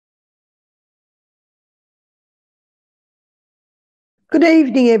Good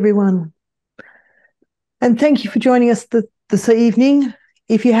evening, everyone, and thank you for joining us this evening.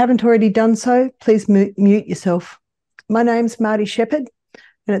 If you haven't already done so, please mute yourself. My name's Marty Shepherd,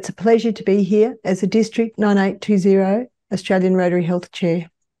 and it's a pleasure to be here as a District 9820 Australian Rotary Health Chair.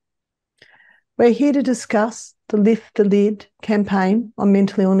 We're here to discuss the Lift the Lid campaign on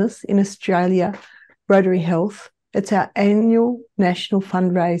mental illness in Australia, Rotary Health. It's our annual national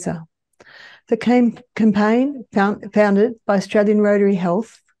fundraiser. The campaign, founded by Australian Rotary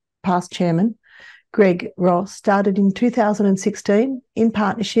Health past chairman Greg Ross, started in 2016 in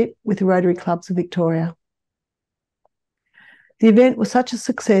partnership with the Rotary Clubs of Victoria. The event was such a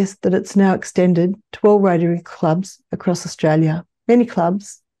success that it's now extended to all Rotary clubs across Australia. Many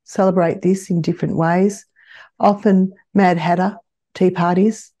clubs celebrate this in different ways, often Mad Hatter, tea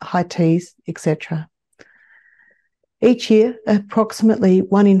parties, high teas, etc. Each year, approximately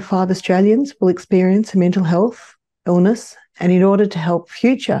 1 in 5 Australians will experience a mental health illness, and in order to help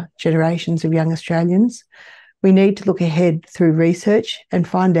future generations of young Australians, we need to look ahead through research and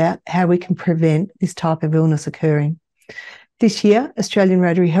find out how we can prevent this type of illness occurring. This year, Australian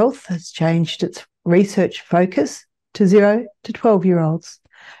Rotary Health has changed its research focus to 0 to 12-year-olds,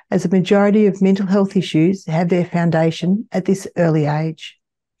 as a majority of mental health issues have their foundation at this early age.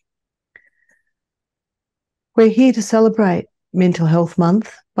 We're here to celebrate Mental Health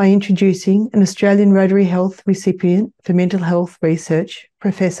Month by introducing an Australian Rotary Health recipient for mental health research,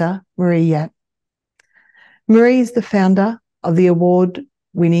 Professor Marie Yap. Marie is the founder of the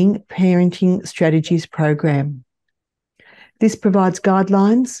award-winning Parenting Strategies program. This provides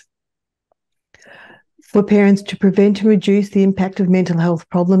guidelines for parents to prevent and reduce the impact of mental health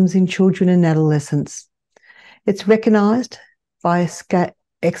problems in children and adolescents. It's recognised by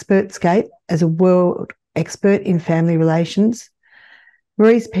ExpertScape as a world expert in family relations.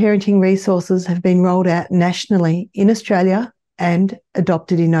 Marie's parenting resources have been rolled out nationally in Australia and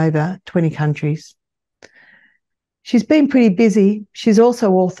adopted in over 20 countries. She's been pretty busy. She's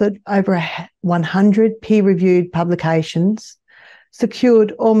also authored over 100 peer-reviewed publications,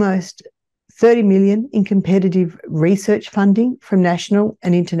 secured almost 30 million in competitive research funding from national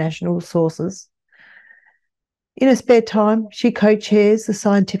and international sources. In her spare time, she co-chairs the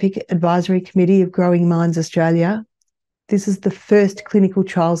Scientific Advisory Committee of Growing Minds Australia. This is the first clinical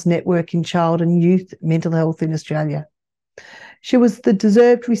trials network in child and youth mental health in Australia. She was the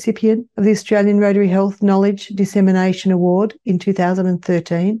deserved recipient of the Australian Rotary Health Knowledge Dissemination Award in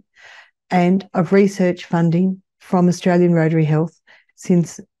 2013 and of research funding from Australian Rotary Health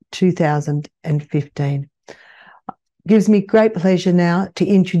since 2015. It gives me great pleasure now to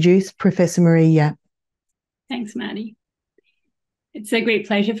introduce Professor Marie Yap. Thanks, Maddie. It's a great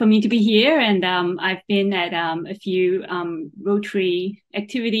pleasure for me to be here, and I've been at a few Rotary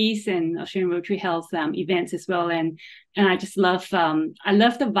activities and Australian Rotary Health events as well, and I just love the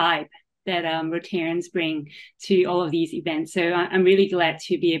vibe that Rotarians bring to all of these events. So I'm really glad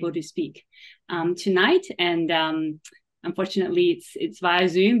to be able to speak tonight, and unfortunately it's via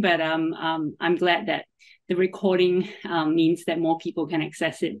Zoom, but I'm glad that the recording means that more people can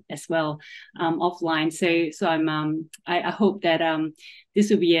access it as well offline. So I hope that this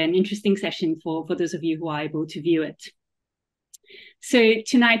will be an interesting session for those of you who are able to view it. So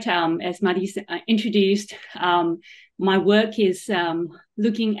tonight, as Marty introduced, my work is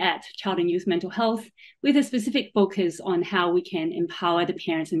looking at child and youth mental health with a specific focus on how we can empower the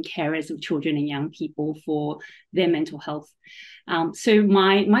parents and carers of children and young people for their mental health. So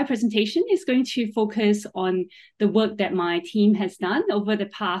my presentation is going to focus on the work that my team has done over the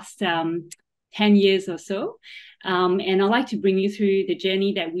past 10 years or so. And I'd like to bring you through the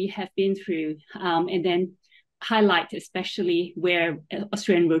journey that we have been through, and then highlight especially where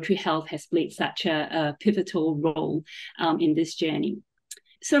Australian Rotary Health has played such a pivotal role in this journey.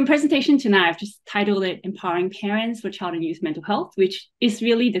 So in presentation tonight, I've just titled it Empowering Parents for Child and Youth Mental Health, which is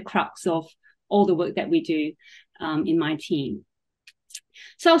really the crux of all the work that we do in my team.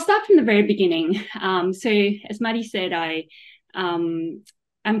 So I'll start from the very beginning. So as Maddie said, I'm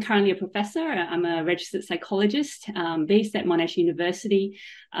currently a professor. I'm a registered psychologist based at Monash University.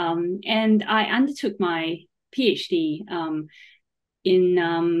 And I undertook my PhD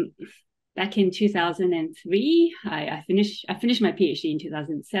back in 2003. I finished my PhD in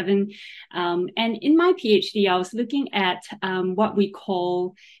 2007. And in my PhD, I was looking at what we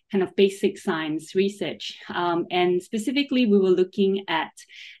call kind of basic science research. And specifically, we were looking at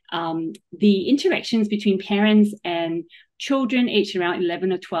the interactions between parents and children aged around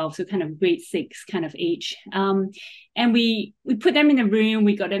 11 or 12, so kind of grade 6 kind of age. And we put them in a room,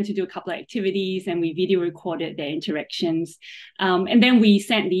 we got them to do a couple of activities, and we video recorded their interactions. And then we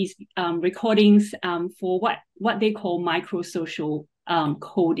sent these recordings for what they call micro-social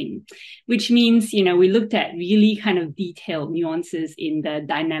coding, which means, we looked at really kind of detailed nuances in the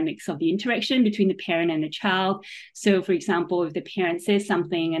dynamics of the interaction between the parent and the child. So, for example, if the parent says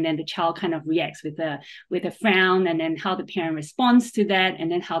something and then the child kind of reacts with a frown, and then how the parent responds to that,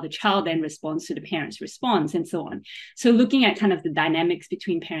 and then how the child then responds to the parent's response, and so on. So looking at kind of the dynamics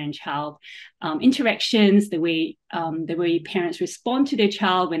between parent and child interactions, the way parents respond to their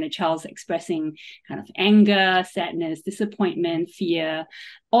child when a child's expressing kind of anger, sadness, disappointment, fear,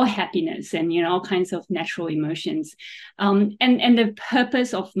 or happiness, and all kinds of natural emotions. And the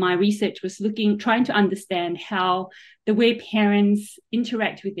purpose of my research was trying to understand how the way parents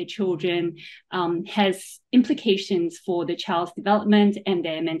interact with their children has implications for the child's development and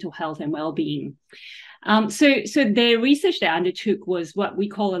their mental health and well-being. So the research that I undertook was what we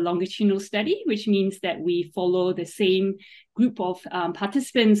call a longitudinal study, which means that we follow the same group of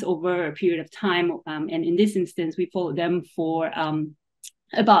participants over a period of time. And in this instance, we followed them for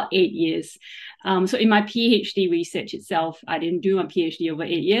about 8 years. So in my PhD research itself, I didn't do my PhD over 8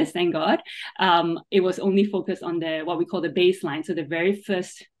 years, thank God. It was only focused on what we call the baseline. So the very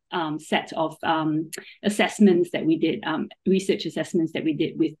first set of assessments that we did, research assessments that we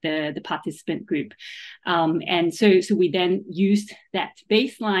did with the participant group. And so we then used that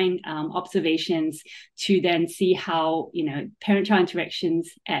baseline observations to then see how, parent-child interactions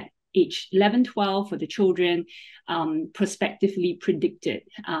at age 11, 12 for the children prospectively predicted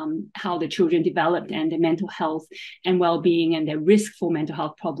how the children developed and their mental health and well-being and their risk for mental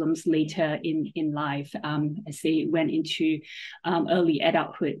health problems later in life as they went into early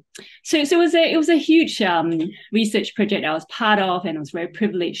adulthood. So it was a huge research project I was part of, and I was very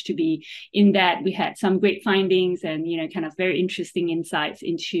privileged to be in that. We had some great findings and kind of very interesting insights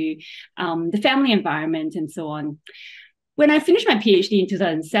into the family environment and so on. When I finished my PhD in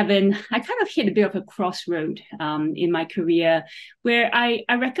 2007, I kind of hit a bit of a crossroad in my career where I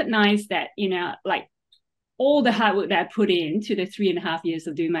recognized that, like all the hard work that I put into the 3.5 years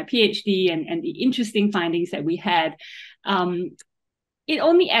of doing my PhD and the interesting findings that we had, it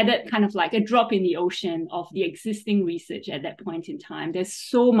only added kind of like a drop in the ocean of the existing research at that point in time. There's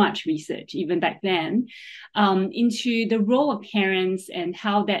so much research, even back then, into the role of parents and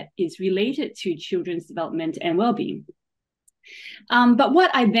how that is related to children's development and well-being. But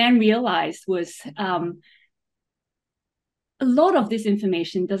what I then realized was a lot of this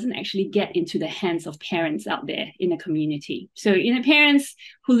information doesn't actually get into the hands of parents out there in the community. So, parents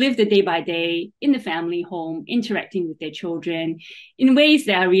who live the day by day in the family home, interacting with their children in ways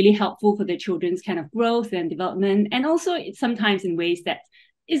that are really helpful for their children's kind of growth and development, and also sometimes in ways that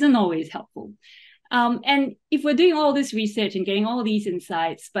isn't always helpful. And if we're doing all this research and getting all these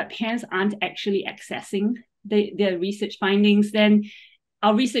insights, but parents aren't actually accessing the research findings, then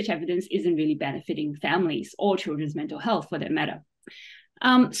our research evidence isn't really benefiting families or children's mental health for that matter.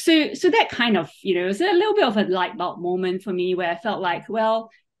 So that kind of, was a little bit of a light bulb moment for me where I felt like, well,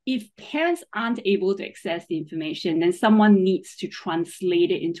 if parents aren't able to access the information, then someone needs to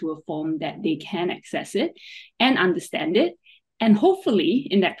translate it into a form that they can access it and understand it. And hopefully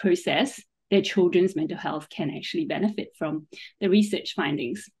in that process, their children's mental health can actually benefit from the research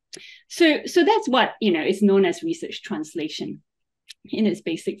findings. So that's what, is known as research translation in its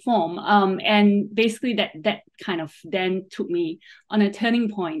basic form. And basically that kind of then took me on a turning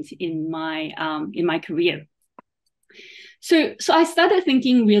point in my career. So I started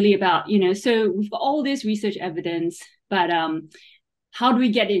thinking really about, so we've got all this research evidence, but how do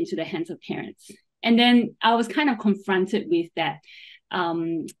we get it into the hands of parents? And then I was kind of confronted with that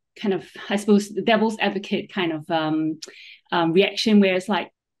kind of, I suppose, the devil's advocate kind of reaction where it's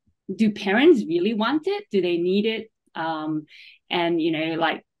like, do parents really want it? Do they need it? And,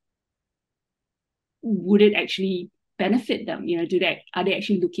 would it actually benefit them? Are they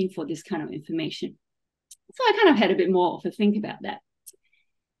actually looking for this kind of information? So I kind of had a bit more of a think about that.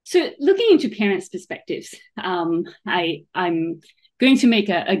 So looking into parents' perspectives, I'm going to make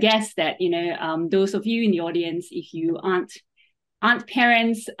a guess that, those of you in the audience, if you aren't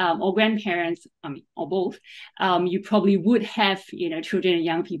parents or grandparents, or both, you probably would have, children and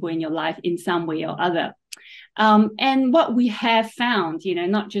young people in your life in some way or other. And what we have found,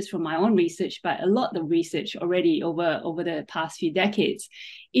 not just from my own research, but a lot of research already over the past few decades,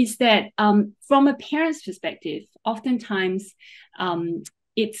 is that from a parent's perspective, oftentimes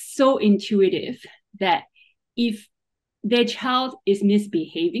it's so intuitive that if their child is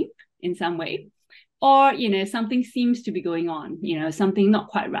misbehaving in some way, or, something seems to be going on, something not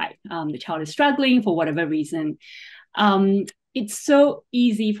quite right. The child is struggling for whatever reason. It's so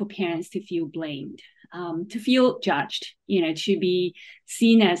easy for parents to feel blamed. to feel judged, to be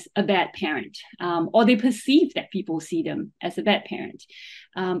seen as a bad parent, or they perceive that people see them as a bad parent.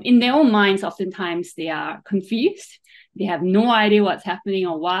 In their own minds, oftentimes they are confused. They have no idea what's happening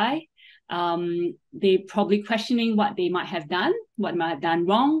or why. They're probably questioning what they might have done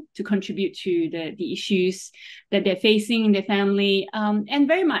wrong to contribute to the issues that they're facing in their family, and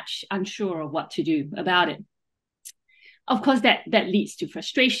very much unsure of what to do about it. Of course, that leads to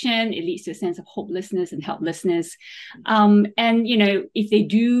frustration. It leads to a sense of hopelessness and helplessness. And, if they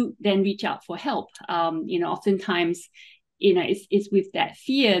do then reach out for help, oftentimes, it's with that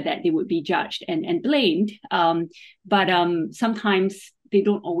fear that they would be judged and blamed. But sometimes they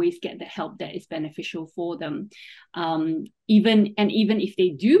don't always get the help that is beneficial for them. Even if they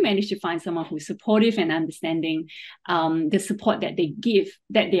do manage to find someone who's supportive and understanding, the support that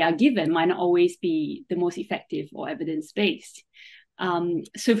they are given might not always be the most effective or evidence-based.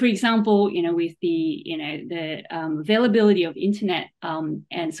 So, for example, with the availability of internet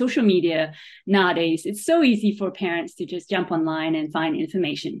and social media nowadays, it's so easy for parents to just jump online and find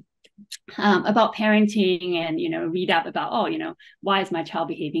information about parenting and read up about why is my child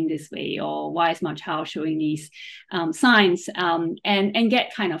behaving this way, or why is my child showing these signs, and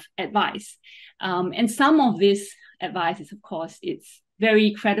get kind of advice, and some of this advice is, of course, it's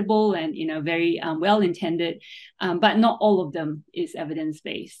very credible and very well intended, but not all of them is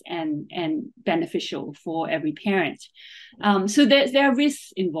evidence-based and beneficial for every parent. So there are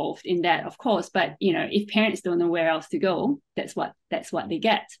risks involved in that, of course, but if parents don't know where else to go, that's what they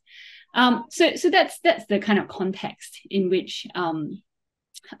get. So that's the kind of context in which I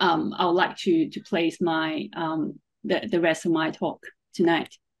would like to place my the rest of my talk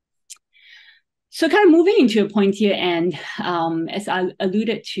tonight. So kind of moving into a pointier end, as I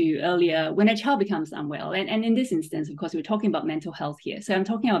alluded to earlier, when a child becomes unwell, and in this instance, of course, we're talking about mental health here. So I'm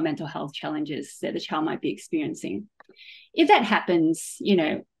talking about mental health challenges that the child might be experiencing. If that happens,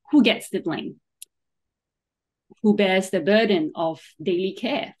 who gets the blame? Who bears the burden of daily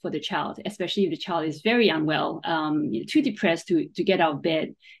care for the child, especially if the child is very unwell, too depressed to get out of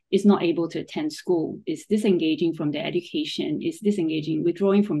bed, is not able to attend school, is disengaging from their education, is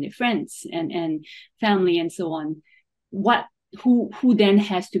withdrawing from their friends and family and so on. Who then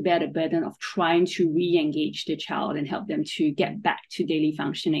has to bear the burden of trying to re-engage the child and help them to get back to daily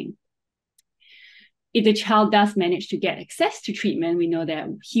functioning? If the child does manage to get access to treatment, we know there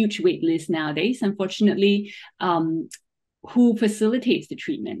are huge wait lists nowadays, unfortunately. Who facilitates the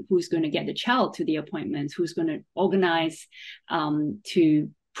treatment? Who's going to get the child to the appointments? Who's going to organize to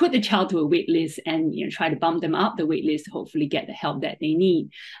put the child to a wait list and try to bump them up the wait list to hopefully get the help that they need?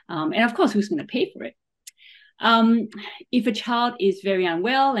 And of course, who's going to pay for it? If a child is very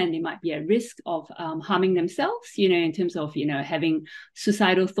unwell and they might be at risk of harming themselves, in terms of, having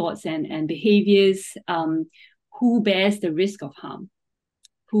suicidal thoughts and behaviors, who bears the risk of harm?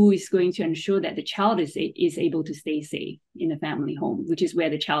 Who is going to ensure that the child is able to stay safe in a family home, which is where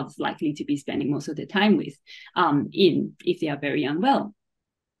the child is likely to be spending most of their time with, if they are very unwell?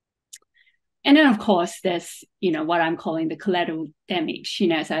 And then, of course, there's, what I'm calling the collateral damage.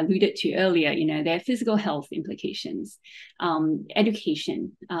 As I alluded to earlier, there are physical health implications.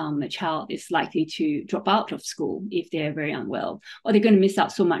 Education, a child is likely to drop out of school if they're very unwell, or they're going to miss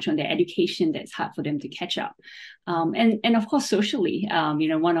out so much on their education that it's hard for them to catch up. And of course, socially,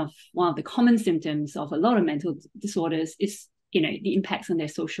 one of the common symptoms of a lot of mental disorders is, the impacts on their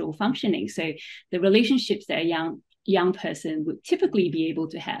social functioning. So the relationships that a young person would typically be able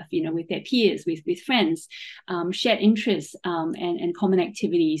to have, with their peers, with friends, shared interests, and common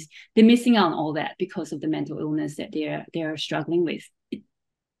activities. They're missing out on all that because of the mental illness that they're struggling with.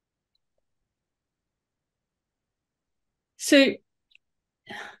 So,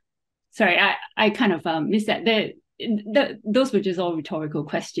 sorry, I kind of missed that. Those were just all rhetorical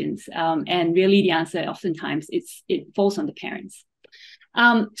questions, and really the answer oftentimes it falls on the parents.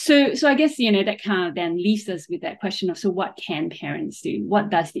 So I guess, that kind of then leaves us with that question of, so what can parents do?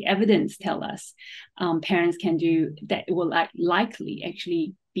 What does the evidence tell us parents can do that will likely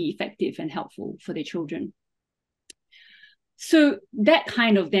actually be effective and helpful for their children? So that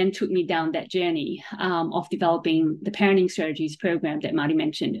kind of then took me down that journey of developing the parenting strategies program that Marty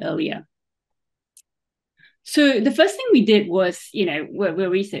mentioned earlier. So the first thing we did was, we're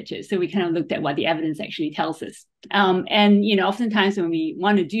researchers, so we kind of looked at what the evidence actually tells us. And oftentimes when we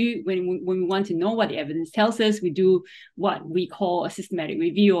want to know what the evidence tells us, we do what we call a systematic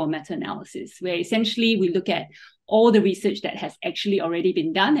review or meta-analysis, where essentially we look at all the research that has actually already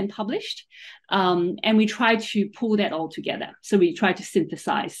been done and published. And we try to pull that all together. So we try to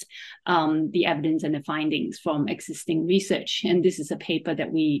synthesize the evidence and the findings from existing research. And this is a paper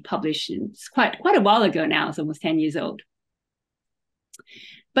that we published it's quite a while ago now. It's almost 10 years old.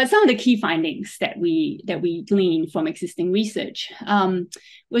 But some of the key findings that we gleaned from existing research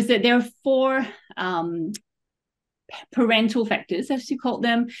was that there are 4 parental factors, as you call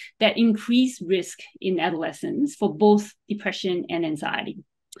them, that increase risk in adolescents for both depression and anxiety.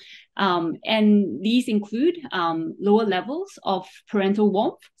 And these include lower levels of parental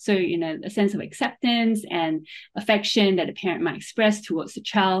warmth, so a sense of acceptance and affection that a parent might express towards the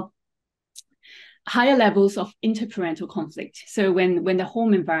child. Higher levels of interparental conflict. So when the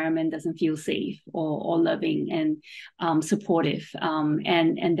home environment doesn't feel safe or loving and supportive,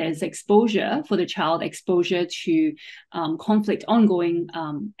 and there's exposure for the child, exposure to conflict, ongoing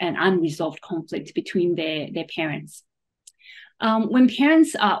and unresolved conflict between their parents. When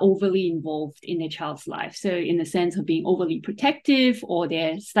parents are overly involved in their child's life, so in the sense of being overly protective, or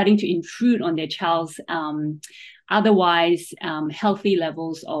they're starting to intrude on their child's otherwise healthy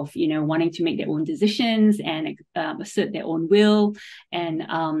levels of wanting to make their own decisions and assert their own will and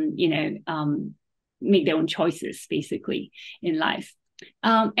make their own choices basically in life.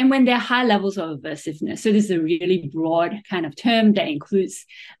 And when there are high levels of aversiveness, so this is a really broad kind of term that includes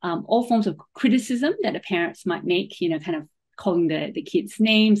all forms of criticism that the parents might make, kind of calling the kids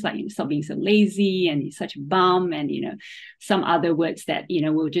names like stop being so lazy and he's such a bum, and some other words that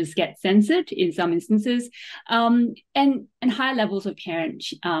will just get censored in some instances, and high levels of parent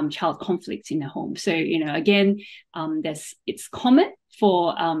child conflicts in the home. So again, it's common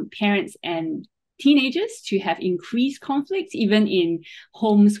for parents and teenagers to have increased conflicts, even in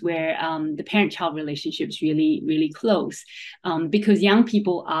homes where the parent-child relationship is really, really close, because young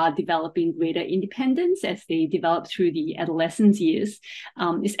people are developing greater independence as they develop through the adolescence years.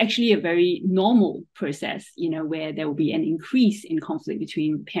 It's actually a very normal process, where there will be an increase in conflict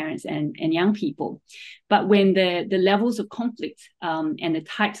between parents and young people. But when the levels of conflict and the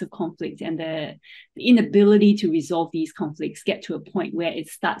types of conflict and the inability to resolve these conflicts get to a point where it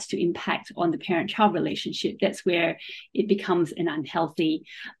starts to impact on the parent-child relationship, that's where it becomes an unhealthy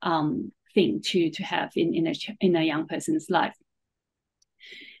thing to have in a young person's life.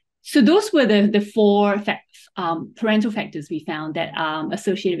 So those were the 4 parental factors we found that are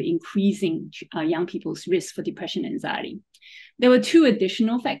associated with increasing young people's risk for depression and anxiety. There were 2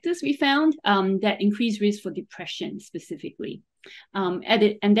 additional factors we found that increase risk for depression specifically.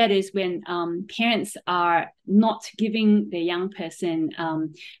 And that is when parents are not giving the young person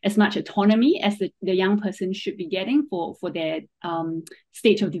as much autonomy as the young person should be getting for their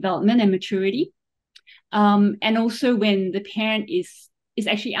stage of development and maturity. And also when the parent is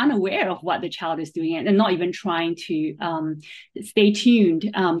actually unaware of what the child is doing and not even trying to stay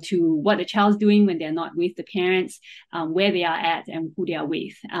tuned to what the child's doing when they're not with the parents, where they are at and who they are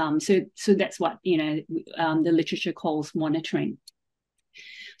with. So that's what the literature calls monitoring.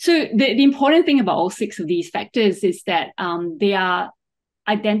 So the important thing about all 6 of these factors is that they are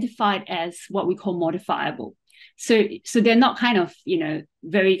identified as what we call modifiable. So they're not kind of,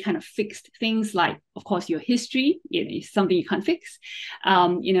 very kind of fixed things like, of course, your history, is something you can't fix.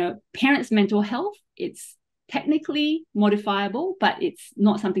 Parents' mental health, it's technically modifiable, but it's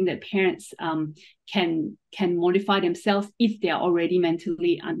not something that parents can modify themselves if they are already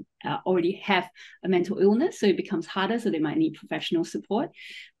mentally already have a mental illness. So it becomes harder, so they might need professional support.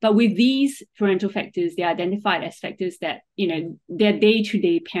 But with these parental factors, they're identified as factors that, they're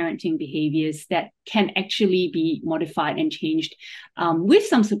day-to-day parenting behaviors that can actually be modified and changed with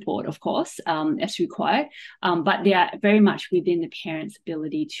some support, of course, as required. But they are very much within the parent's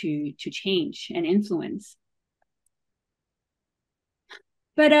ability to change and influence.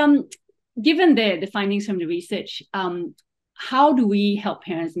 But given the findings from the research, how do we help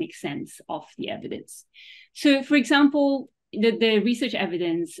parents make sense of the evidence? So, for example, the research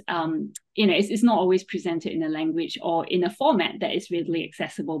evidence, it's not always presented in a language or in a format that is readily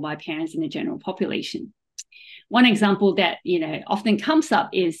accessible by parents in the general population. One example that, often comes up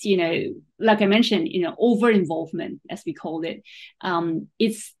is, like I mentioned, over-involvement, as we called it.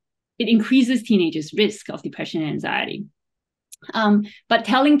 It increases teenagers' risk of depression and anxiety. But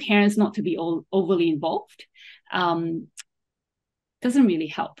telling parents not to be overly involved doesn't really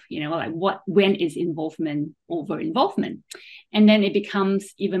help, when is involvement over involvement? And then it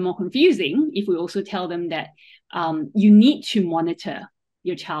becomes even more confusing if we also tell them that you need to monitor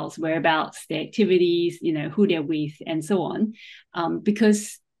your child's whereabouts, their activities, who they're with, and so on,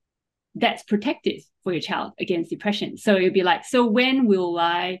 because that's protective for your child against depression. So it'd be like, so when will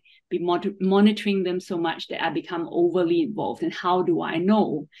I be monitoring them so much that I become overly involved? And how do I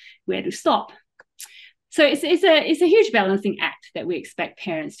know where to stop? So it's a huge balancing act that we expect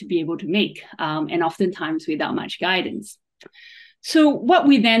parents to be able to make, and oftentimes without much guidance. So what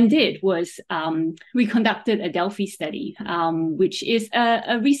we then did was we conducted a Delphi study, which is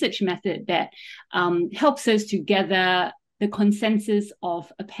a research method that helps us to gather the consensus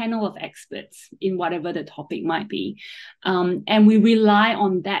of a panel of experts in whatever the topic might be. And we rely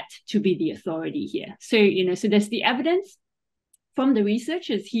on that to be the authority here. So, so there's the evidence from the research,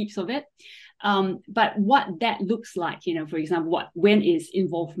 there's heaps of it. But what that looks like, for example, when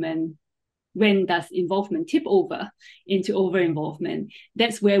does involvement tip over into over-involvement?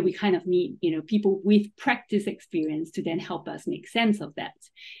 That's where we kind of need, people with practice experience to then help us make sense of that.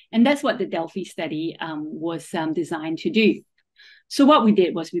 And that's what the Delphi study was designed to do. So what we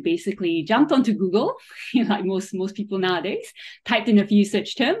did was we basically jumped onto Google, like most people nowadays, typed in a few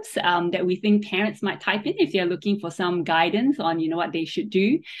search terms that we think parents might type in if they're looking for some guidance on, what they should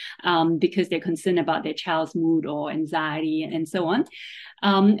do because they're concerned about their child's mood or anxiety and so on.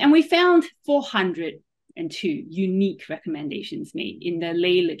 And we found 402 unique recommendations made in the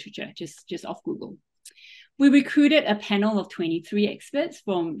lay literature, just off Google. We recruited a panel of 23 experts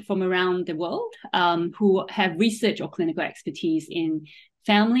from around the world who have research or clinical expertise in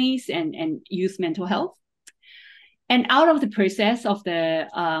families and youth mental health. And out of the process of the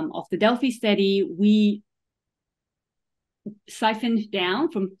Delphi study, we siphoned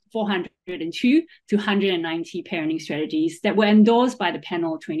down from 402 to 190 parenting strategies that were endorsed by the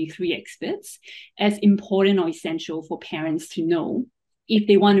panel of 23 experts as important or essential for parents to know if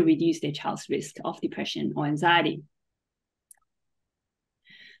they want to reduce their child's risk of depression or anxiety.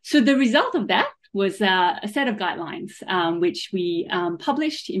 So the result of that was a set of guidelines, which we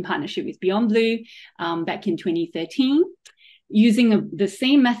published in partnership with Beyond Blue back in 2013. Using the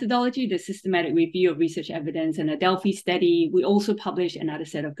same methodology, the systematic review of research evidence and a Delphi study, we also published another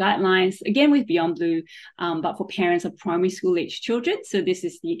set of guidelines, again with Beyond Blue, but for parents of primary school age children. So this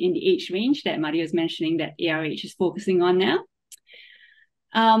is in the age range that Maria is mentioning that ARH is focusing on now.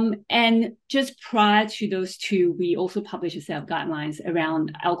 And just prior to those two, we also published a set of guidelines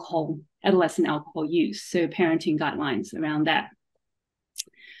around adolescent alcohol use, so parenting guidelines around that.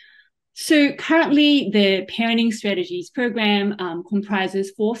 So currently, the Parenting Strategies program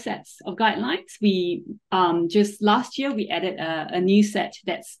comprises 4 sets of guidelines. We just last year, we added a new set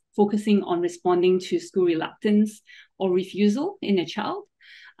that's focusing on responding to school reluctance or refusal in a child.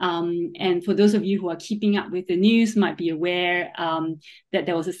 And for those of you who are keeping up with the news might be aware that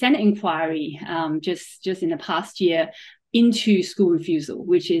there was a Senate inquiry just in the past year into school refusal,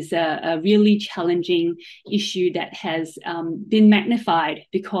 which is a really challenging issue that has been magnified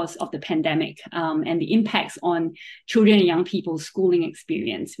because of the pandemic and the impacts on children and young people's schooling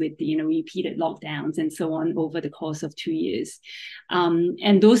experience with repeated lockdowns and so on over the course of 2 years.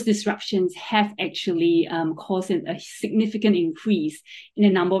 And those disruptions have actually caused a significant increase in the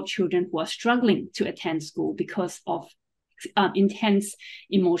number of children who are struggling to attend school because of intense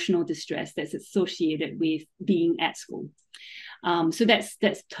emotional distress that's associated with being at school. So that's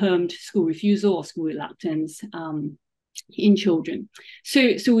termed school refusal or school reluctance in children.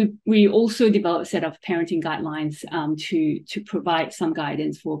 So we also developed a set of parenting guidelines to provide some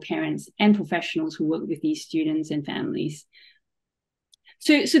guidance for parents and professionals who work with these students and families.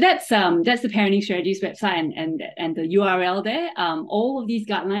 So that's the Parenting Strategies website and the URL there. All of these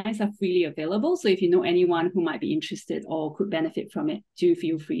guidelines are freely available. So if you know anyone who might be interested or could benefit from it, do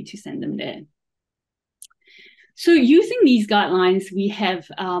feel free to send them there. So using these guidelines, we have,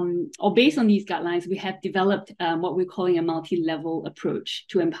 or based on these guidelines, we have developed what we're calling a multi-level approach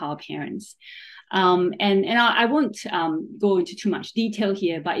to empower parents. And I won't go into too much detail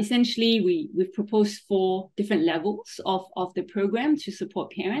here, but essentially we've proposed 4 different levels of the program to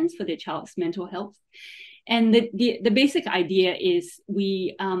support parents for their child's mental health. And the basic idea is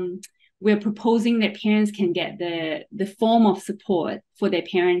we're proposing that parents can get the form of support for their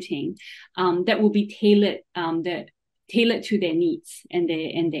parenting that will be tailored to their needs and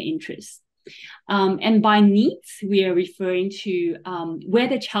their interests. And by needs, we are referring to where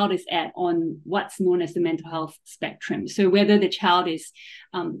the child is at on what's known as the mental health spectrum. So whether the child is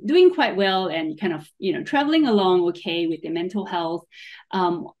doing quite well and kind of, traveling along okay with their mental health,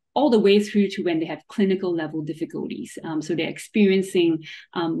 all the way through to when they have clinical level difficulties. So they're experiencing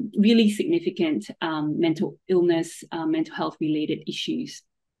really significant mental illness, mental health related issues.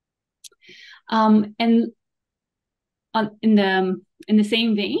 And in in the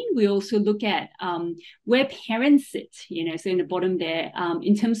same vein, we also look at where parents sit, so in the bottom there,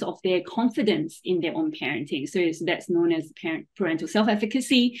 in terms of their confidence in their own parenting. So that's known as parental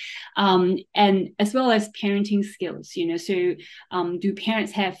self-efficacy, and as well as parenting skills, so do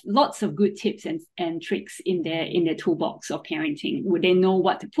parents have lots of good tips and tricks in their toolbox of parenting? Would they know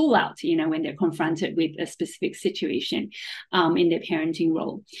what to pull out, when they're confronted with a specific situation in their parenting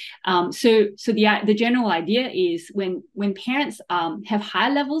role? So the general idea is when parents have high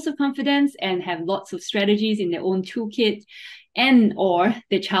levels of confidence and have lots of strategies in their own toolkit, and or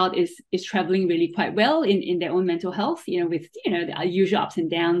the child is traveling really quite well in their own mental health, with the usual ups and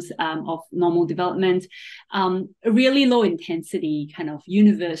downs of normal development, a really low intensity kind of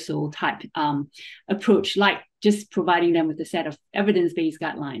universal type approach, like just providing them with a set of evidence-based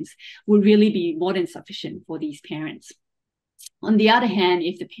guidelines, would really be more than sufficient for these parents. On the other hand,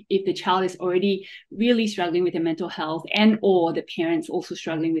 if the child is already really struggling with their mental health, and or the parents also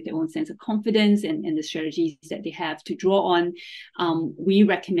struggling with their own sense of confidence and the strategies that they have to draw on, we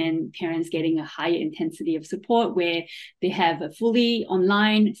recommend parents getting a higher intensity of support where they have a fully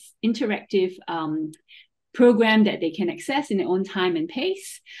online interactive program that they can access in their own time and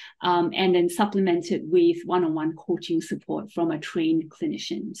pace, and then supplemented with one-on-one coaching support from a trained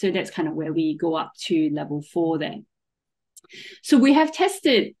clinician. So that's kind of where we go up to level 4 there. So we have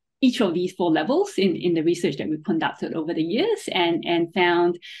tested each of these 4 levels in the research that we've conducted over the years, and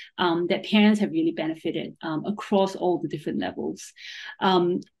found that parents have really benefited across all the different levels.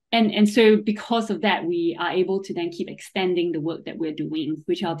 And so because of that, we are able to then keep extending the work that we're doing,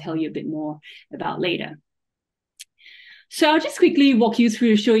 which I'll tell you a bit more about later. So I'll just quickly walk you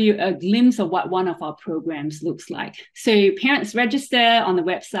through to show you a glimpse of what one of our programs looks like. So parents register on the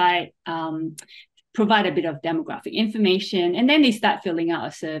website, provide a bit of demographic information, and then they start filling out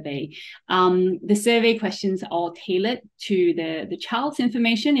a survey. The survey questions are all tailored to the child's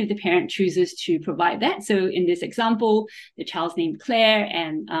information if the parent chooses to provide that. So in this example, the child's named Claire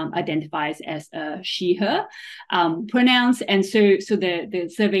and identifies as a she, her pronouns. And so the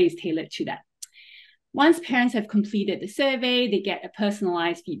survey is tailored to that. Once parents have completed the survey, they get a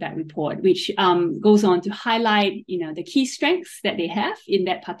personalized feedback report, which goes on to highlight, the key strengths that they have in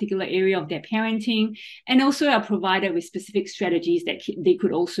that particular area of their parenting, and also are provided with specific strategies that they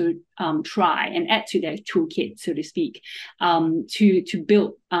could also try and add to their toolkit, so to speak, to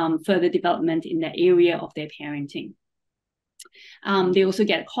build further development in that area of their parenting. They also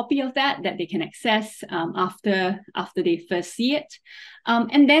get a copy of that they can access after they first see it.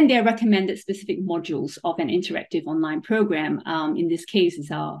 And then they're recommended specific modules of an interactive online program. In this case,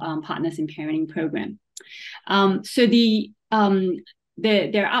 it's our Partners in Parenting program. So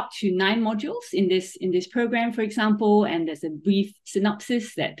there are up to 9 modules in this program, for example, and there's a brief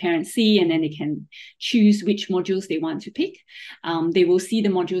synopsis that parents see, and then they can choose which modules they want to pick. They will see the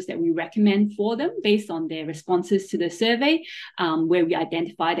modules that we recommend for them based on their responses to the survey, where we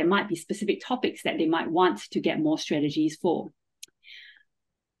identify there might be specific topics that they might want to get more strategies for.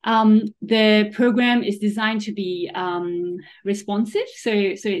 The program is designed to be responsive, so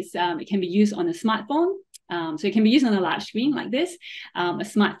it can be used on a smartphone. So it can be used on a large screen like this, a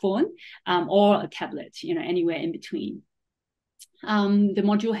smartphone, or a tablet, anywhere in between. The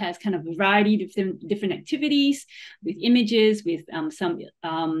module has kind of a variety of different activities with images, with some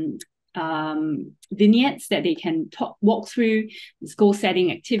vignettes that they can walk through, goal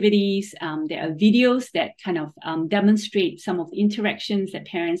setting activities. There are videos that kind of demonstrate some of the interactions that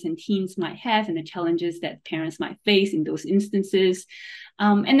parents and teens might have and the challenges that parents might face in those instances.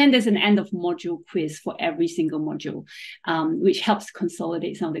 And then there's an end of module quiz for every single module, which helps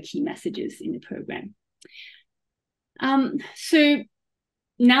consolidate some of the key messages in the program. So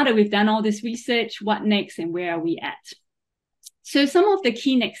now that we've done all this research, what next and where are we at? So some of the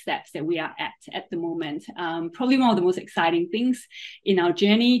key next steps that we are at the moment, probably one of the most exciting things in our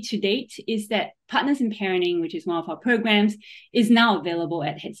journey to date is that Partners in Parenting, which is one of our programs, is now available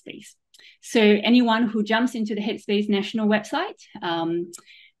at Headspace. So anyone who jumps into the Headspace national website,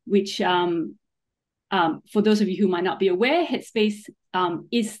 which for those of you who might not be aware, Headspace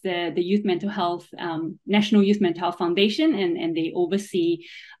is the Youth Mental Health, National Youth Mental Health Foundation, and they oversee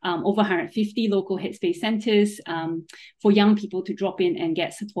over 150 local Headspace centers for young people to drop in and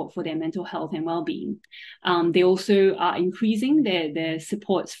get support for their mental health and well-being. They also are increasing their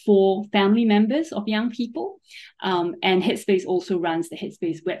supports for family members of young people. And Headspace also runs the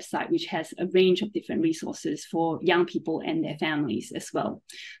Headspace website, which has a range of different resources for young people and their families as well.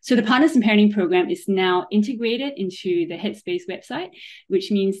 So the Partners in Parenting program is now integrated into the Headspace website,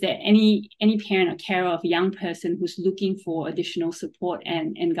 which means that any parent or carer of a young person who's looking for additional support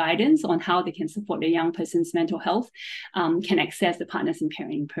and guidance on how they can support their young person's mental health can access the Partners in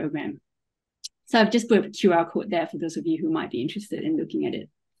Parenting program. So I've just put a QR code there for those of you who might be interested in looking at it.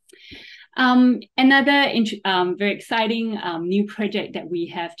 Another very exciting new project that we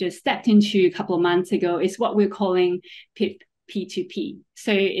have just stepped into a couple of months ago is what we're calling PIP P2P.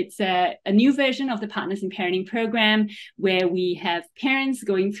 So it's a new version of the Partners in Parenting program where we have parents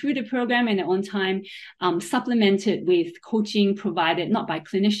going through the program in their own time, supplemented with coaching provided not by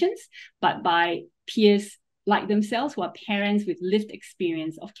clinicians, but by peers like themselves who are parents with lived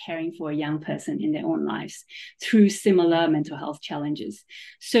experience of caring for a young person in their own lives through similar mental health challenges.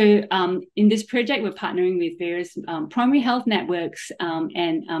 So in this project, we're partnering with various primary health networks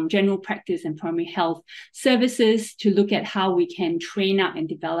and general practice and primary health services to look at how we can train up and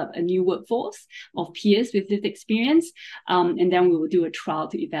develop a new workforce of peers with lived experience. And then we will do a trial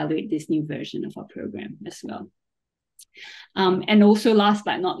to evaluate this new version of our program as well. And also last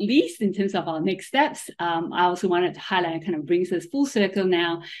but not least, in terms of our next steps, I also wanted to highlight, kind of brings us full circle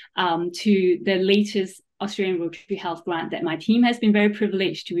now to the latest Australian Rotary Health grant that my team has been very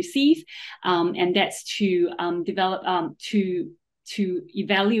privileged to receive. And that's to develop, to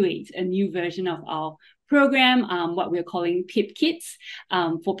evaluate a new version of our program, what we're calling PIP Kids,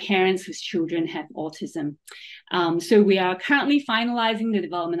 for parents whose children have autism. So we are currently finalizing the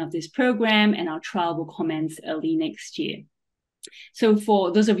development of this program, and our trial will commence early next year. So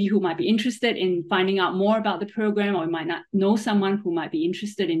for those of you who might be interested in finding out more about the program, or might not know someone who might be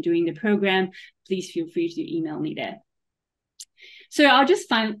interested in doing the program, please feel free to email me there. So I'll just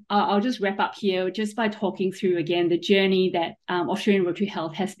wrap up here just by talking through again the journey that Australian Rotary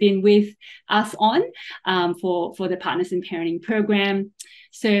Health has been with us on for the Partners in Parenting program.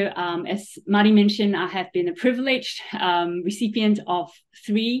 So as Marty mentioned, I have been a privileged recipient of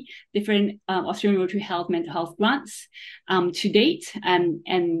 3 different Australian Rotary Health mental health grants to date,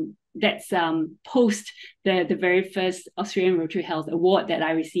 and that's post the very first Australian Rotary Health Award that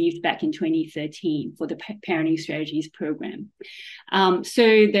I received back in 2013 for the Parenting Strategies program. So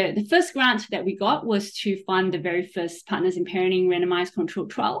the first grant that we got was to fund the very first Partners in Parenting randomized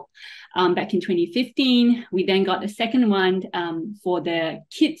controlled trial back in 2015. We then got the second one for the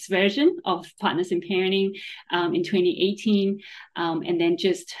kids version of Partners in Parenting in 2018. And then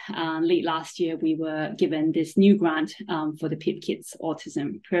just late last year, we were given this new grant for the PIP Kids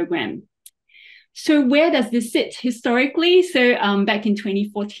Autism program. So where does this sit historically? So back in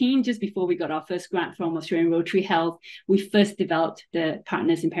 2014, just before we got our first grant from Australian Rotary Health, we first developed the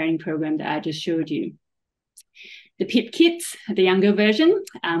Partners in Parenting program that I just showed you. The PIP Kids, the younger version,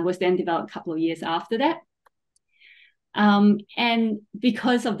 was then developed a couple of years after that. And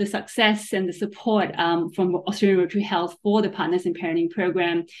because of the success and the support from Australian Rotary Health for the Partners in Parenting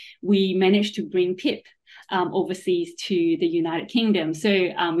program, we managed to bring PIP overseas to the United Kingdom. So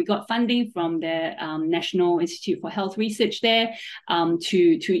we got funding from the National Institute for Health Research there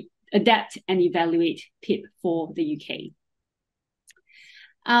to adapt and evaluate PIP for the UK.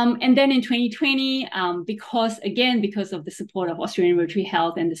 And then in 2020, because of the support of Australian Rotary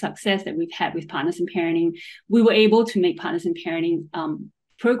Health and the success that we've had with Partners in Parenting, we were able to make Partners in Parenting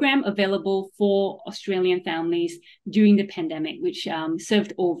program available for Australian families during the pandemic, which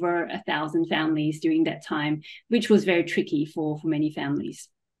served over 1,000 families during that time, which was very tricky for many families.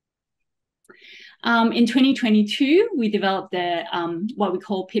 In 2022, we developed the what we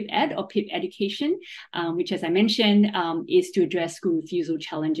call PIP Ed, or PIP Education, which, as I mentioned, is to address school refusal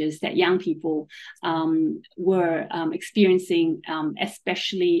challenges that young people were experiencing,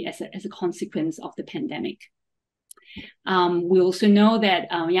 especially as a consequence of the pandemic. We also know that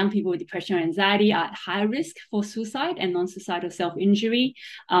young people with depression or anxiety are at high risk for suicide and non-suicidal self-injury.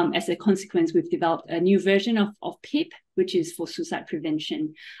 As a consequence, we've developed a new version of PIP, which is for suicide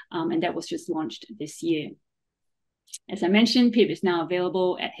prevention, and that was just launched this year. As I mentioned, PIP is now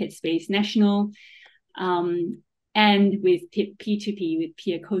available at Headspace National, and with PIP P2P, with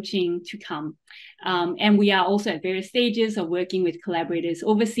peer coaching to come. And we are also at various stages of working with collaborators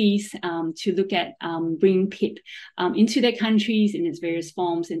overseas to look at bringing PIP into their countries in its various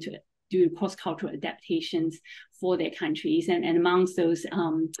forms and to do cross-cultural adaptations for their countries. And amongst those,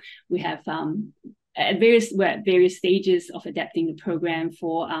 we have we're at various stages of adapting the program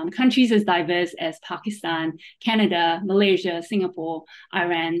for countries as diverse as Pakistan, Canada, Malaysia, Singapore,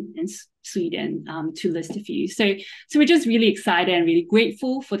 Iran, and Sweden, to list a few. So we're just really excited and really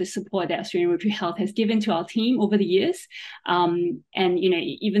grateful for the support that Australian Rotary Health has given to our team over the years. And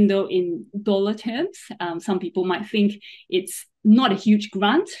even though in dollar terms, some people might think it's not a huge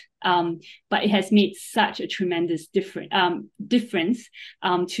grant, but it has made such a tremendous difference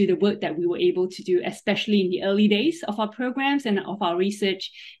to the work that we were able to do, especially in the early days of our programs and of our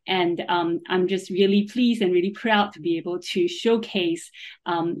research. And I'm just really pleased and really proud to be able to showcase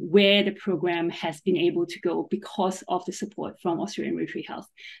where the program has been able to go because of the support from Australian Rotary Health.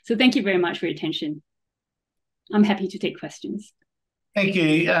 So thank you very much for your attention. I'm happy to take questions. Thank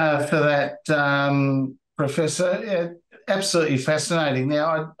you for that, Professor. Absolutely fascinating.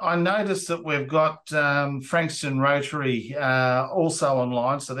 Now, I noticed that we've got Frankston Rotary also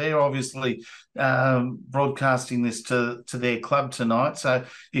online, so they're obviously broadcasting this to their club tonight. So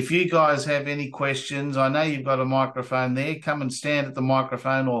if you guys have any questions, I know you've got a microphone there. Come and stand at the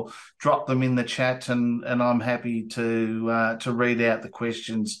microphone or drop them in the chat, and I'm happy to read out the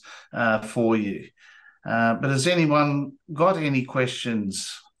questions for you. But has anyone got any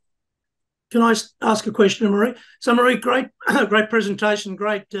questions? Can I ask a question, Marie? So, Marie, great presentation,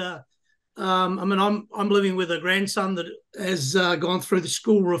 great. I mean, I'm living with a grandson that has gone through the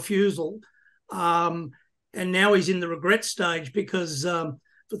school refusal, and now he's in the regret stage because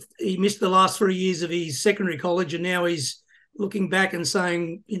he missed the last 3 years of his secondary college, and now he's looking back and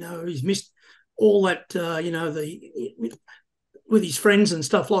saying, he's missed all that, with his friends and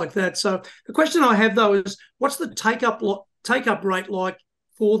stuff like that. So the question I have though is, what's the take up rate like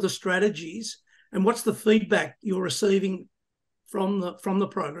for the strategies, and what's the feedback you're receiving from the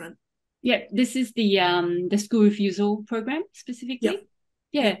program? Yeah, this is the school refusal program specifically.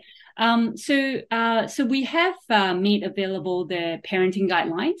 Yeah. So we have made available the parenting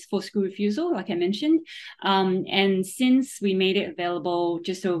guidelines for school refusal, like I mentioned. And since we made it available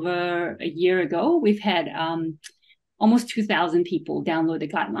just over a year ago, we've had almost 2,000 people download the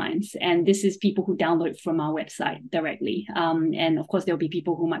guidelines. And this is people who download from our website directly. And of course, there'll be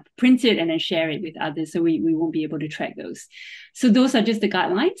people who might print it and then share it with others. So we won't be able to track those. So those are just the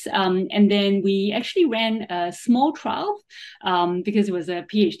guidelines. And then we actually ran a small trial because it was a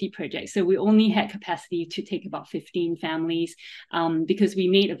PhD project. So we only had capacity to take about 15 families because we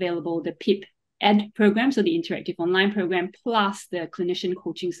made available the PIP Ed program, so the interactive online program, plus the clinician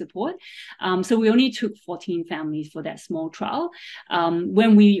coaching support. So we only took 14 families for that small trial.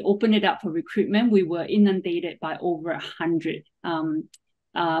 When we opened it up for recruitment, we were inundated by over 100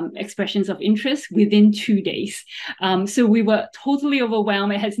 expressions of interest within 2 days. So we were totally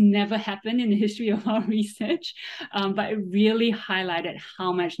overwhelmed. It has never happened in the history of our research, but it really highlighted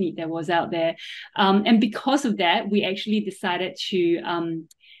how much need there was out there. And because of that, we actually decided to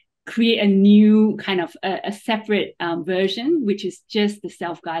create a new kind of a separate version, which is just the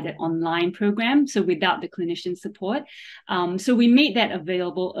self-guided online program, so without the clinician support. So we made that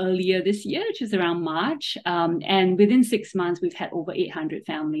available earlier this year, which is around March, and within 6 months we've had over 800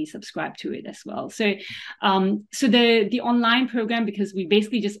 families subscribe to it as well. So so the online program, because we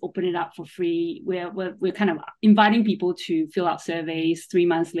basically just open it up for free, we're kind of inviting people to fill out surveys 3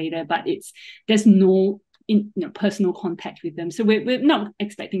 months later, but there's no personal contact with them. So we're not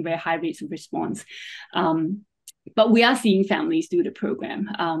expecting very high rates of response. But we are seeing families do the program,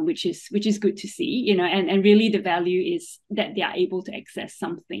 which is good to see, and really the value is that they are able to access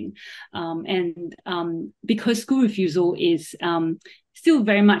something. And because school refusal is still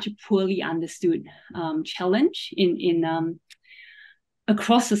very much a poorly understood challenge in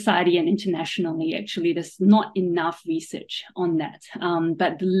across society and internationally, actually, there's not enough research on that.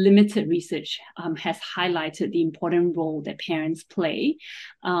 But the limited research has highlighted the important role that parents play,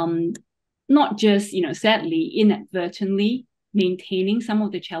 not just, sadly, inadvertently maintaining some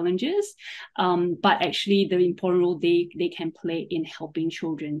of the challenges, but actually the important role they can play in helping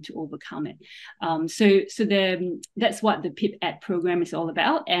children to overcome it. So that's what the PIP Ed program is all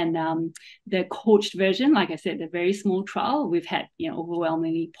about. And the coached version, like I said, the very small trial, we've had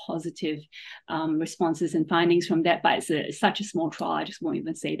overwhelmingly positive responses and findings from that. But it's such a small trial, I just won't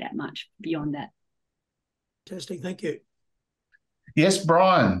even say that much beyond that. Fantastic, thank you. Yes,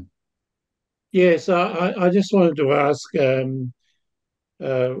 Brian. Yes, I just wanted to ask, one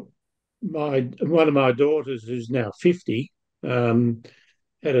of my daughters, who's now 50, had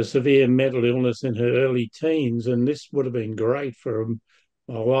a severe mental illness in her early teens, and this would have been great for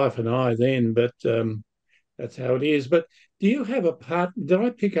my wife and I then, but that's how it is. But do you have did I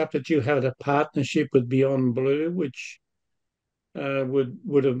pick up that you had a partnership with Beyond Blue, which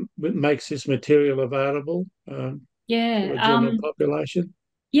makes this material available for the general population?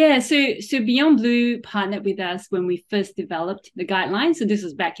 Yeah, so Beyond Blue partnered with us when we first developed the guidelines. So this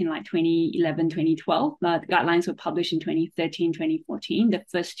was back in 2011, 2012. The guidelines were published in 2013, 2014, the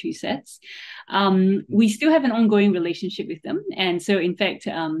first 2 sets. We still have an ongoing relationship with them. And so, in fact,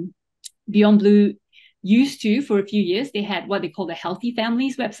 Beyond Blue used to, for a few years, they had what they call the Healthy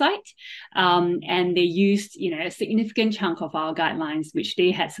Families website. And they used, a significant chunk of our guidelines, which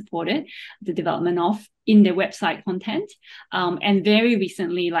they had supported the development of in their website content. And very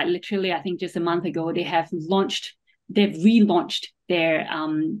recently, like literally, I think just a month ago, they've relaunched their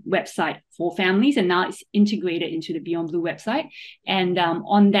website for families, and now it's integrated into the Beyond Blue website. And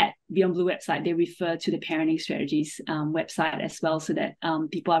on that Beyond Blue website, they refer to the Parenting Strategies website as well, so that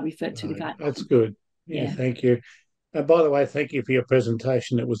people are referred to the guidelines. That's good. Yeah, thank you. By the way, thank you for your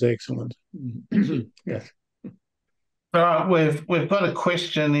presentation. It was excellent. Yes. All right, we've got a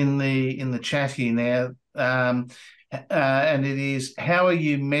question in the chat here now, and it is: how are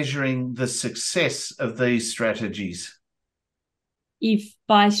you measuring the success of these strategies? If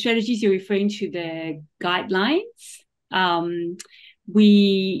by strategies you're referring to the guidelines,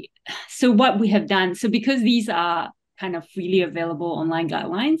 what we have done, so because these are kind of freely available online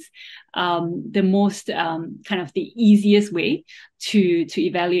guidelines, the most kind of the easiest way to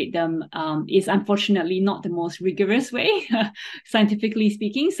evaluate them is unfortunately not the most rigorous way, scientifically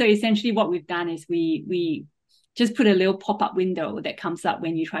speaking. So essentially what we've done is we just put a little pop-up window that comes up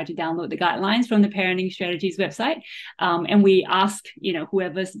when you try to download the guidelines from the Parenting Strategies website. And we ask,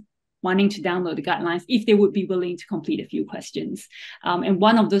 whoever's wanting to download the guidelines if they would be willing to complete a few questions. And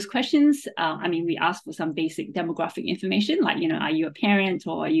one of those questions, we ask for some basic demographic information, like, are you a parent,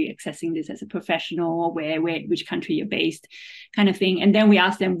 or are you accessing this as a professional, or which country you're based, kind of thing. And then we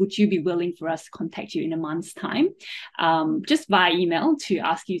ask them, would you be willing for us to contact you in a month's time, just via email, to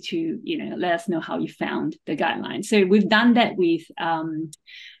ask you to, let us know how you found the guidelines. So we've done that with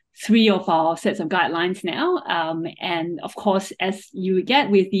 3 of our sets of guidelines now. And of course, as you get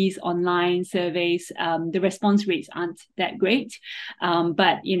with these online surveys, the response rates aren't that great.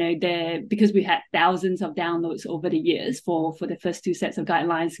 But, because we had thousands of downloads over the years for the first 2 sets of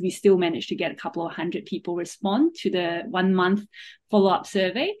guidelines, we still managed to get a couple of hundred people respond to the 1-month follow-up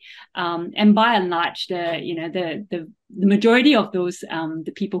survey. And by and large, the majority of those,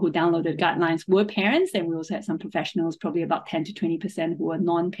 the people who downloaded guidelines were parents, and we also had some professionals, probably about 10 to 20% who were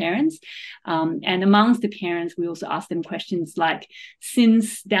non-parents. And amongst the parents, we also asked them questions like,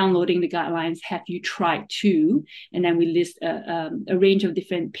 since downloading the guidelines, have you tried to? And then we list a range of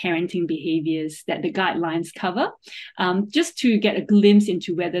different parenting behaviors that the guidelines cover, just to get a glimpse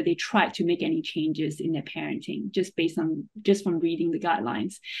into whether they tried to make any changes in their parenting, just from reading the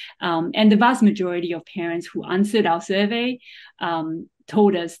guidelines. And the vast majority of parents who answered our survey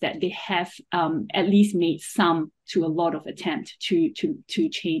told us that they have at least made some to a lot of attempt to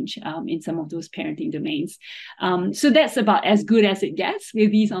change in some of those parenting domains. So that's about as good as it gets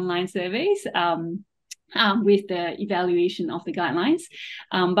with these online surveys. With the evaluation of the guidelines.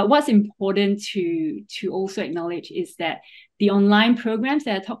 But what's important to also acknowledge is that the online programs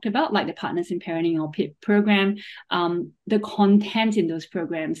that I talked about, like the Partners in Parenting or PIP program, the content in those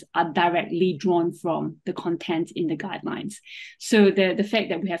programs are directly drawn from the content in the guidelines. So the fact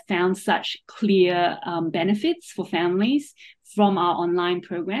that we have found such clear benefits for families from our online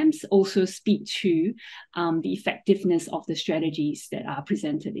programs also speak to the effectiveness of the strategies that are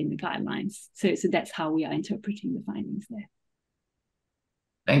presented in the guidelines. So that's how we are interpreting the findings there.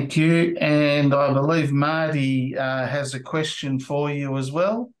 Thank you. And I believe Marty has a question for you as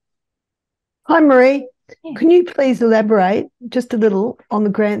well. Hi, Marie. Yeah. Can you please elaborate just a little on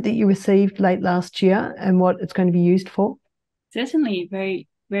the grant that you received late last year and what it's going to be used for? Certainly, very,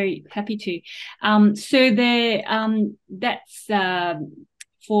 very happy to. That's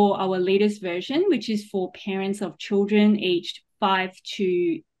for our latest version, which is for parents of children aged 5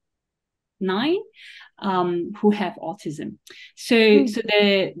 to 9 who have autism. So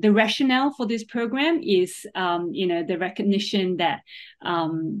the rationale for this program is, the recognition that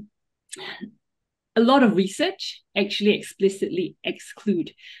a lot of research actually explicitly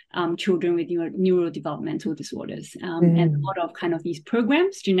exclude children with neurodevelopmental disorders. And a lot of kind of these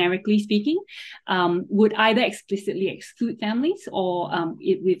programs, generically speaking, would either explicitly exclude families or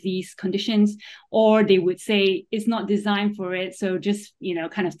with these conditions, or they would say it's not designed for it, so just,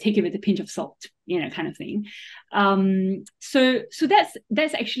 kind of take it with a pinch of salt, kind of thing. So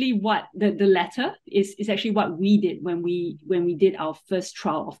that's actually what the letter is actually what we did when we did our first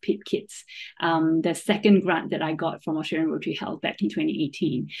trial of PIP Kids, the second grant that I got from Australian Rotary Health back in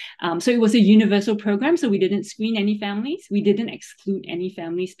 2018. So it was a universal program, so we didn't screen any families. We didn't exclude any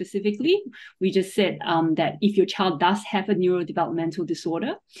families specifically. We just said that if your child does have a neurodevelopmental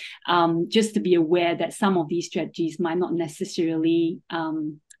disorder, just to be aware that some of these strategies might not necessarily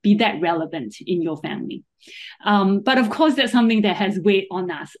be that relevant in your family. But of course, that's something that has weighed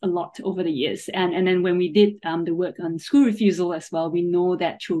on us a lot over the years. And then when we did the work on school refusal as well, we know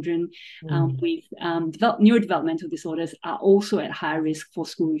that children with neurodevelopmental disorders are also at higher risk for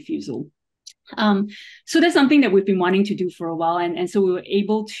school refusal. So that's something that we've been wanting to do for a while. And so we were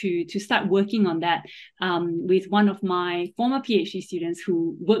able to start working on that with one of my former PhD students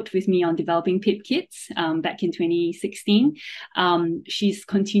who worked with me on developing PIP kits back in 2016. She's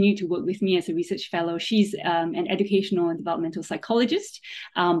continued to work with me as a research fellow. She's an educational and developmental psychologist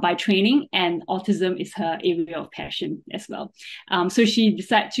by training, and autism is her area of passion as well. So she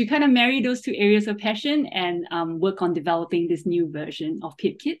decided to kind of marry those two areas of passion and work on developing this new version of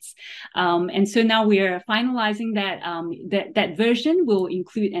PIP kits. And so now we are finalizing that version will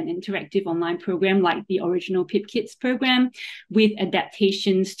include an interactive online program like the original PIP Kids program, with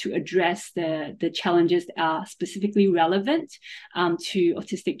adaptations to address the challenges that are specifically relevant to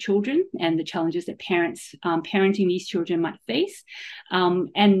autistic children and the challenges that parents parenting these children might face.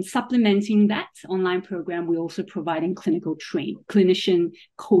 And supplementing that online program, we're also providing clinician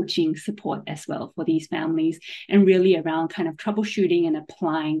coaching support as well for these families, and really around kind of troubleshooting and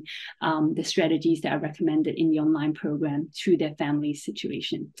applying the strategies that are recommended in the online program to their family's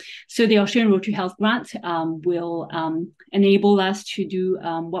situation. So the Australian Rotary Health Grant will enable us to do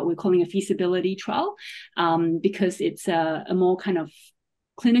what we're calling a feasibility trial, because it's a more kind of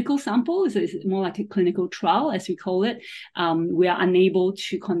clinical sample. So it's more like a clinical trial, as we call it. We are unable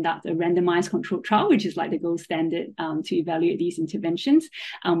to conduct a randomized controlled trial, which is like the gold standard to evaluate these interventions.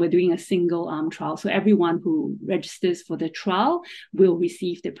 We're doing a single trial. So everyone who registers for the trial will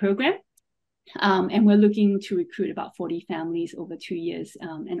receive the program. And we're looking to recruit about 40 families over 2 years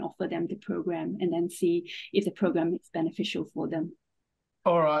and offer them the program, and then see if the program is beneficial for them.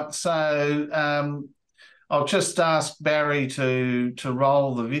 All right. So I'll just ask Barry to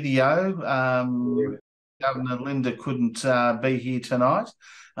roll the video. Governor Linda couldn't be here tonight,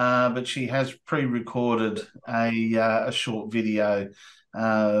 but she has pre-recorded a short video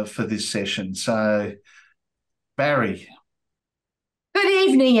for this session. So, Barry. Good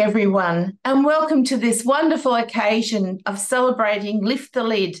evening, everyone, and welcome to this wonderful occasion of celebrating Lift the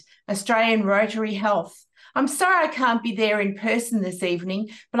Lid, Australian Rotary Health. I'm sorry I can't be there in person this evening,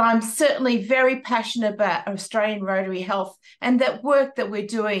 but I'm certainly very passionate about Australian Rotary Health and that work that we're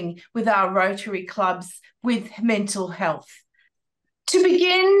doing with our Rotary clubs with mental health. To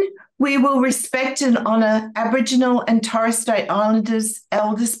begin, we will respect and honour Aboriginal and Torres Strait Islanders,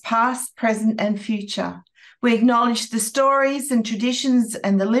 elders past, present and future. We acknowledge the stories and traditions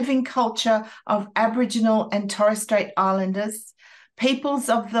and the living culture of Aboriginal and Torres Strait Islanders, peoples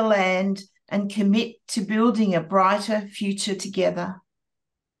of the land, and commit to building a brighter future together.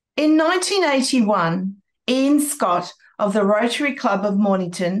 In 1981, Ian Scott of the Rotary Club of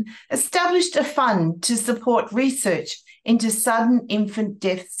Mornington established a fund to support research into sudden infant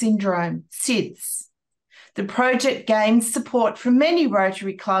death syndrome, SIDS. The project gained support from many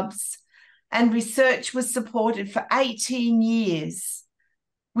Rotary clubs, and research was supported for 18 years,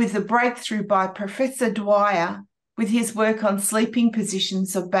 with a breakthrough by Professor Dwyer with his work on sleeping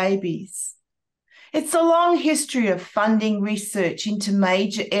positions of babies. It's a long history of funding research into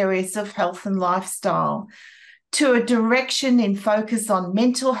major areas of health and lifestyle, to a direction in focus on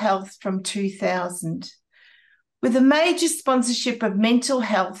mental health from 2000, with a major sponsorship of mental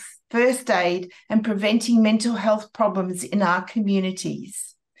health, first aid, and preventing mental health problems in our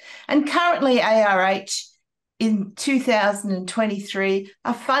communities. And currently ARH in 2023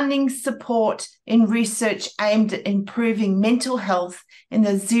 are funding support in research aimed at improving mental health in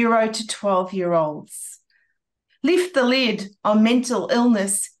the 0 to 12-year-olds. Lift the Lid on Mental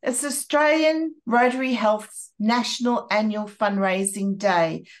Illness is Australian Rotary Health's National Annual Fundraising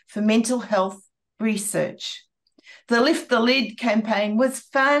Day for mental health research. The Lift the Lid campaign was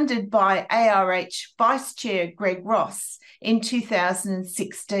founded by ARH Vice Chair Greg Ross in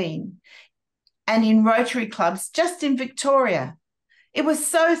 2016, and in Rotary clubs just in Victoria. It was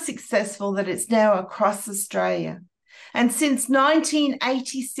so successful that it's now across Australia. And since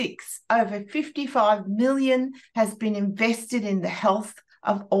 1986, over 55 million has been invested in the health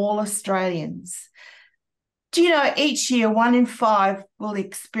of all Australians. Do you know each year 1 in 5 will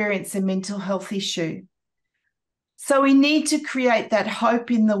experience a mental health issue? So we need to create that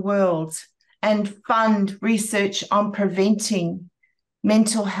hope in the world and fund research on preventing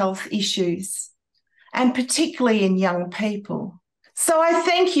mental health issues, and particularly in young people. So I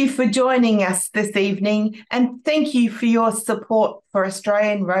thank you for joining us this evening, and thank you for your support for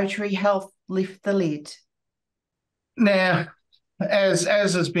Australian Rotary Health Lift the Lid. Now, as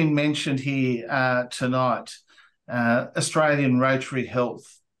has been mentioned here tonight, Australian Rotary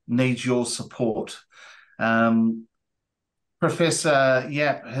Health needs your support. Professor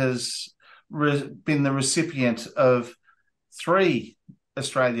Yap has been the recipient of 3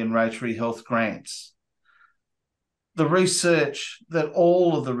 Australian Rotary Health grants. The research that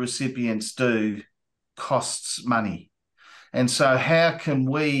all of the recipients do costs money. And so how can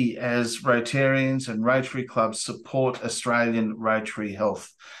we as Rotarians and Rotary clubs support Australian Rotary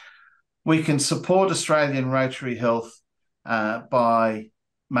Health? We can support Australian Rotary Health by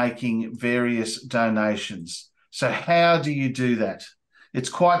making various donations. So how do you do that? It's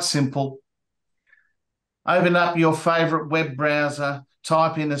quite simple. Open up your favourite web browser,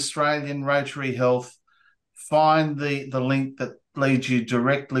 type in Australian Rotary Health, find the link that leads you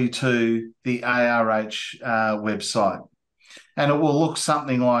directly to the ARH website. And it will look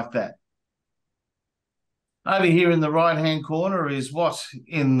something like that. Over here in the right-hand corner is what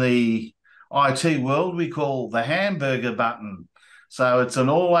in the IT world we call the hamburger button. So it's an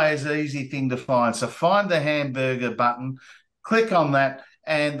always easy thing to find. So find the hamburger button, click on that,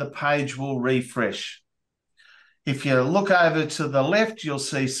 and the page will refresh. If you look over to the left, you'll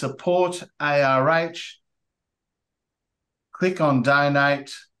see Support ARH. Click on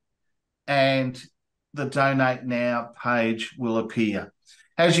Donate, and the Donate Now page will appear.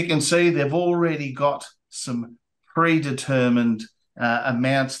 As you can see, they've already got some predetermined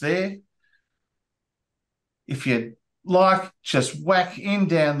amounts there. If you like, just whack in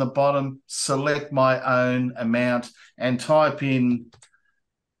down the bottom, select my own amount, and type in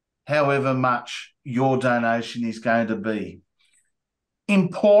however much your donation is going to be.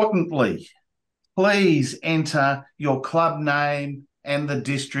 Importantly, please enter your club name and the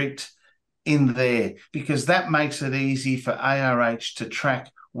district in there, because that makes it easy for ARH to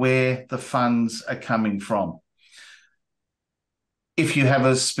track where the funds are coming from. If you have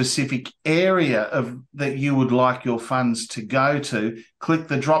a specific area that you would like your funds to go to, click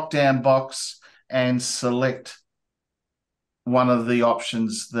the drop-down box and select one of the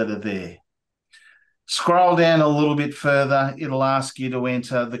options that are there. Scroll down a little bit further, it'll ask you to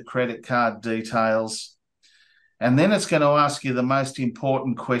enter the credit card details. And then it's going to ask you the most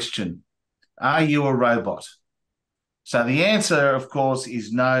important question. Are you a robot? So the answer, of course,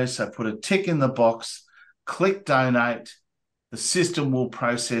 is no. So put a tick in the box, click donate, the system will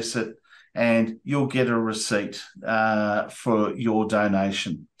process it, and you'll get a receipt for your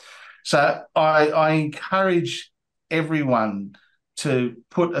donation. So I encourage everyone to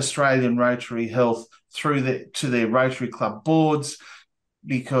put Australian Rotary Health through to their Rotary Club boards,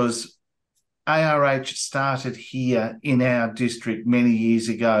 because ARH started here in our district many years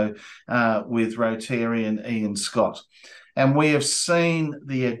ago with Rotarian Ian Scott. And we have seen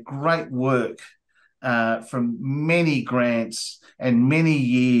the great work from many grants and many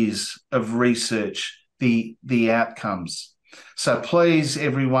years of research, the outcomes. So please,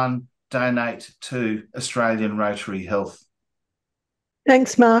 everyone, donate to Australian Rotary Health.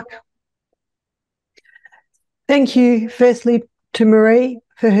 Thanks, Mark. Thank you, firstly, to Marie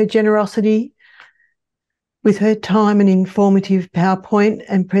for her generosity with her time and informative PowerPoint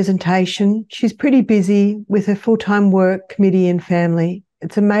and presentation. She's pretty busy with her full-time work, committee and family.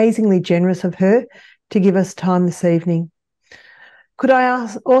 It's amazingly generous of her to give us time this evening. Could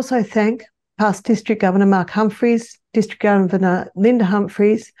I also thank past District Governor Mark Humphries, District Governor Linda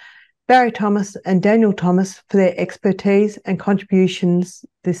Humphries, Barry Thomas and Daniel Thomas for their expertise and contributions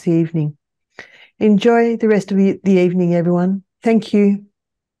this evening. Enjoy the rest of the evening, everyone. Thank you.